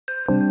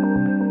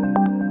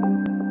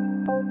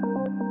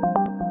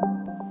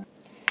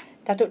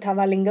Dato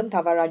Thavalingam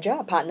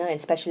Thavarajah, a partner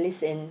and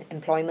specialist in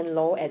employment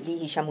law at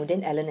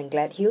Hishammuddin, Allen and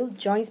Gladhill,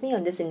 joins me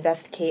on this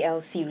Invest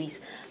KL series.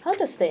 How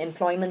does the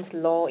employment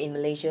law in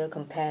Malaysia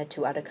compare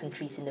to other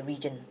countries in the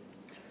region?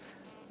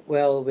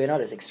 Well, we're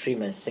not as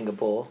extreme as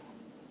Singapore,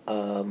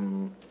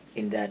 in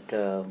that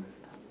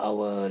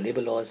our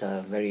labor laws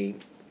are very,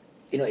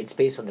 it's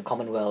based on the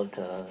Commonwealth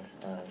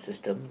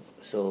system.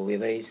 So we're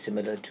very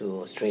similar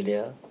to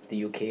Australia,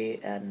 the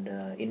UK, and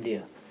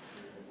India,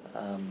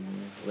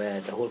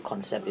 where the whole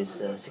concept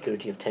is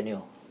security of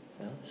tenure.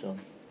 So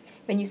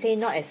When you say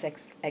not as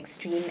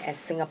extreme as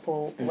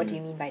Singapore, what do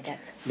you mean by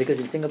that? because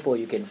in Singapore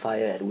you can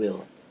fire at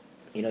will,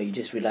 you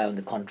just rely on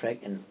the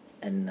contract and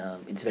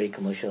it's very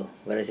commercial.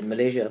 Whereas in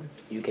Malaysia,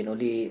 you can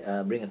only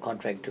bring a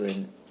contract to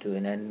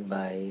an end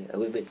by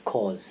with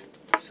cause.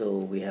 So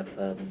we have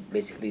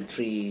basically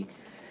three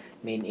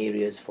main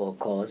areas for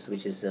cause,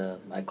 which is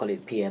I call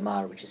it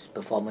PMR, which is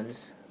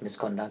performance,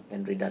 misconduct,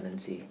 and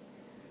redundancy.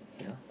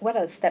 What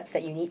are the steps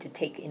that you need to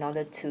take in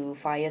order to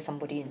fire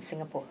somebody in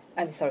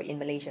in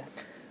Malaysia?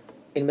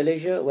 In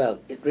Malaysia, well,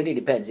 it really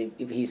depends.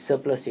 If he's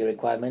surplus to your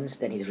requirements,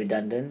 then he's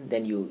redundant.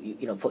 Then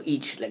for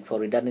each, like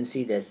for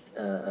redundancy, there's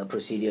a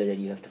procedure that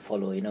you have to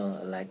follow. You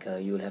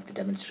will have to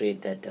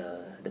demonstrate that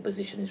the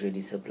position is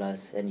really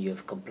surplus and you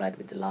have complied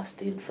with the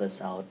last in,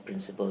 first out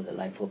principle, the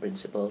LIFO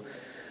principle.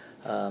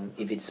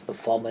 If it's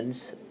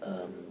performance,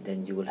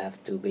 then you will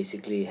have to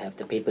basically have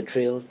the paper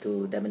trail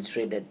to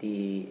demonstrate that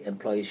the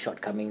employee's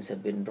shortcomings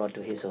have been brought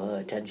to his or her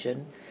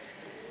attention,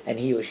 and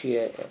he or she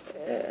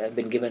have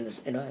been given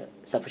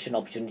sufficient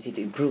opportunity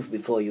to improve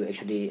before you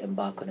actually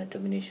embark on a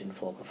termination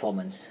for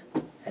performance.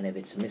 And if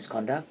it's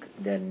misconduct,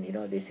 then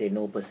they say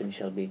no person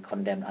shall be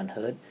condemned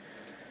unheard.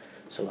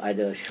 So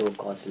either a show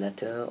cause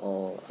letter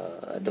or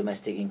a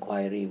domestic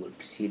inquiry will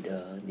precede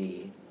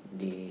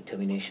the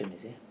termination.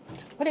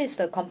 What is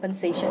the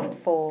compensation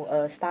for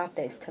a staff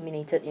that is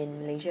terminated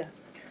in Malaysia?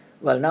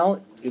 Well,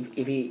 now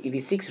if he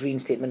seeks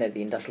reinstatement at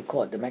the industrial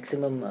court, the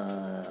maximum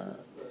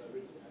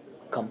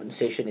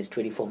compensation is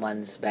 24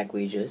 months back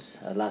wages,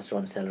 last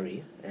drawn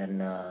salary,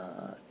 and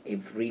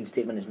if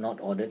reinstatement is not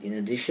ordered, in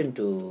addition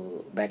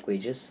to back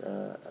wages,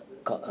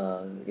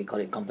 they call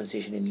it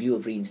compensation in lieu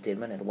of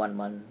reinstatement at 1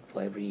 month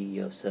for every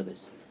year of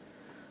service.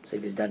 So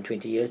if it's done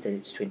 20 years, then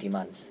it's 20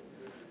 months,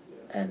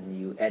 and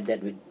you add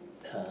that with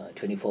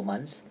 24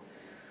 months,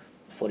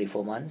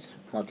 44 months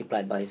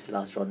multiplied by his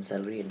last drawn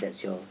salary, and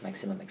that's your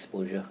maximum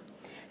exposure.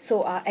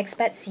 So are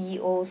expat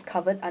CEOs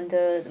covered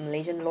under the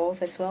Malaysian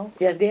laws as well?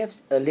 Yes, they have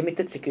a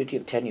limited security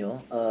of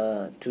tenure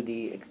until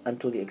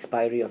the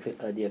expiry of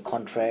their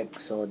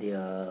contracts or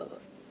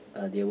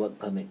their work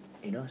permit.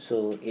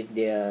 So if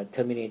they are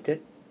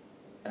terminated,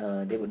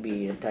 they would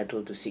be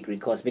entitled to seek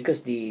recourse,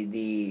 because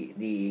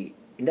the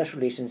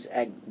Industrial Relations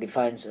Act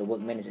defines a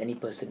workman as any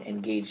person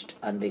engaged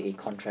under a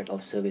contract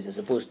of service, as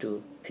opposed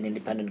to an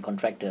independent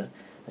contractor.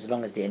 As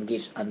long as they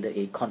engaged under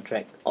a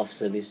contract of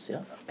service,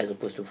 as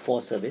opposed to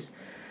for service,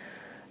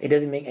 it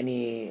doesn't make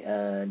any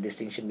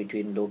distinction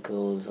between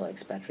locals or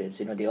expatriates.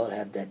 They all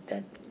have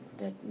that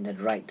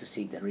right to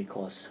seek that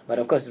recourse. But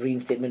of course,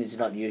 reinstatement is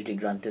not usually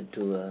granted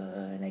to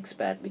an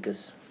expat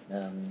because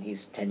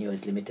his tenure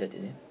is limited.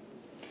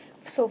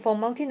 So for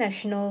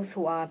multinationals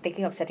who are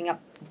thinking of setting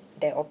up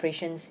their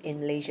operations in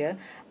Malaysia,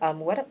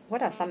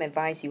 what are some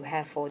advice you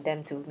have for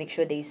them to make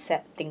sure they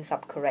set things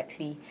up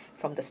correctly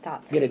from the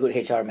start? Get a good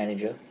HR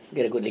manager,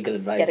 get a good legal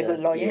advisor, Get a good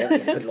lawyer. Yeah,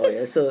 get a good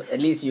lawyer. So at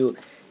least you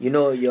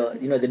know your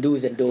the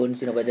do's and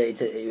don'ts. Whether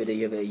whether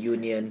you have a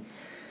union,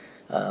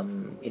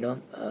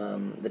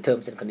 the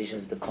terms and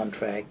conditions of the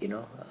contract.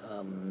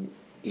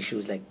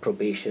 Issues like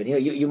probation.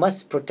 You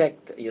must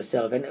protect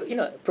yourself, and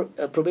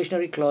a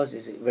probationary clause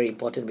is very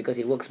important because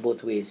it works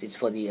both ways. It's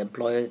for the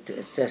employer to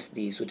assess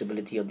the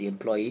suitability of the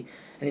employee,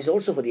 and it's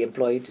also for the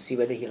employee to see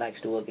whether he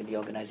likes to work in the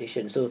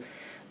organization. So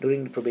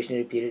during the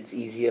probationary period, it's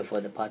easier for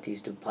the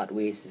parties to part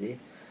ways,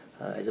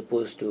 as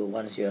opposed to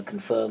once you are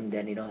confirmed,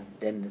 then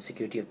then the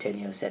security of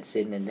tenure sets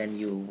in, and then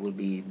you will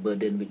be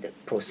burdened with the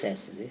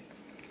process.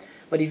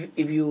 But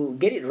if you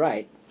get it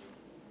right,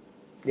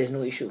 there's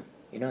no issue.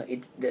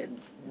 It's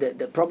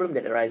the problem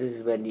that arises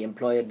is when the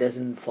employer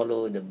doesn't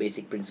follow the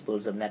basic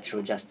principles of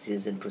natural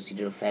justice and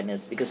procedural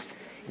fairness, because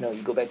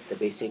you go back to the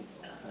basic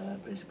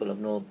principle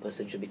of no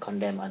person should be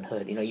condemned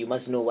unheard. You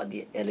must know what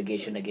the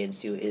allegation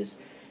against you is,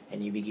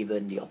 and you be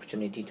given the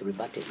opportunity to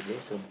rebut it.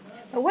 So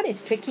But what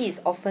is tricky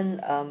is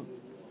often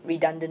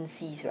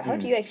redundancies, right? How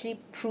do you actually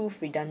prove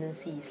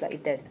redundancies? Like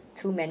if there's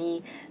too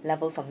many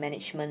levels of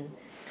management,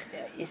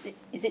 is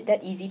it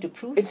that easy to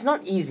prove? It's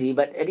not easy,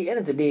 but at the end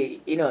of the day,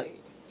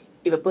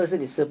 if a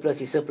person is surplus,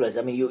 he's surplus.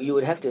 You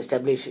would have to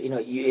establish,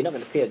 you're not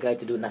going to pay a guy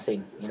to do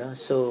nothing,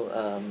 So,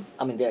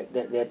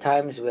 there are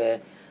times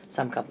where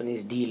some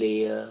companies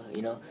delayer,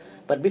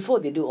 but before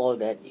they do all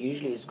that,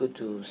 usually it's good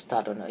to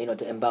start on,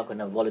 to embark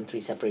on a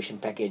voluntary separation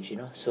package,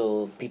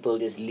 So people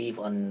just leave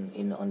on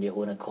their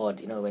own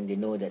accord, when they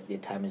know that their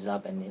time is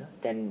up, and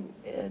then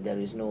there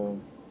is no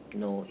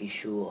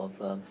issue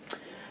of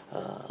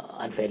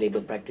unfair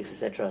labour practice,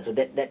 etc. So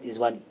that is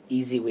one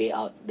easy way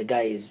out. The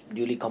guy is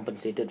duly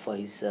compensated for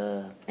his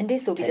And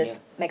this will be tenure. the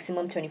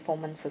maximum 24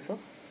 months also?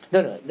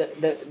 No,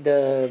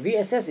 the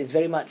VSS is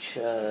very much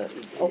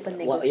Open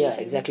what, yeah, negotiation.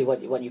 exactly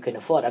what you can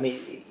afford. I mean,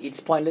 it's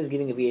pointless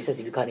giving a VSS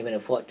if you can't even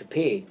afford to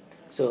pay.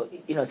 So,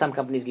 you know, some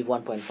companies give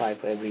 1.5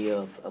 for every year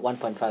of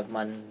 1.5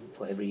 month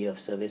for every year of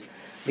service,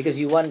 because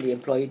you want the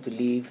employee to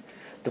leave,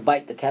 to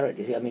bite the carrot.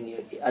 You see, I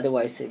mean,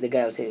 otherwise the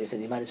guy will say,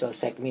 "Listen, you might as well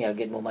sack me. I'll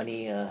get more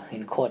money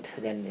in court."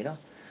 Then, you know,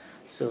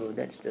 so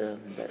that's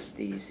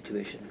the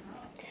situation.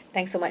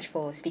 Thanks so much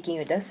for speaking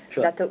with us.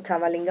 Sure. Dato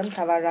Thavalingam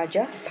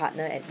Thavarajah,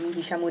 partner at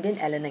Hishammuddin,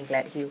 Allen and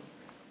Gladhill.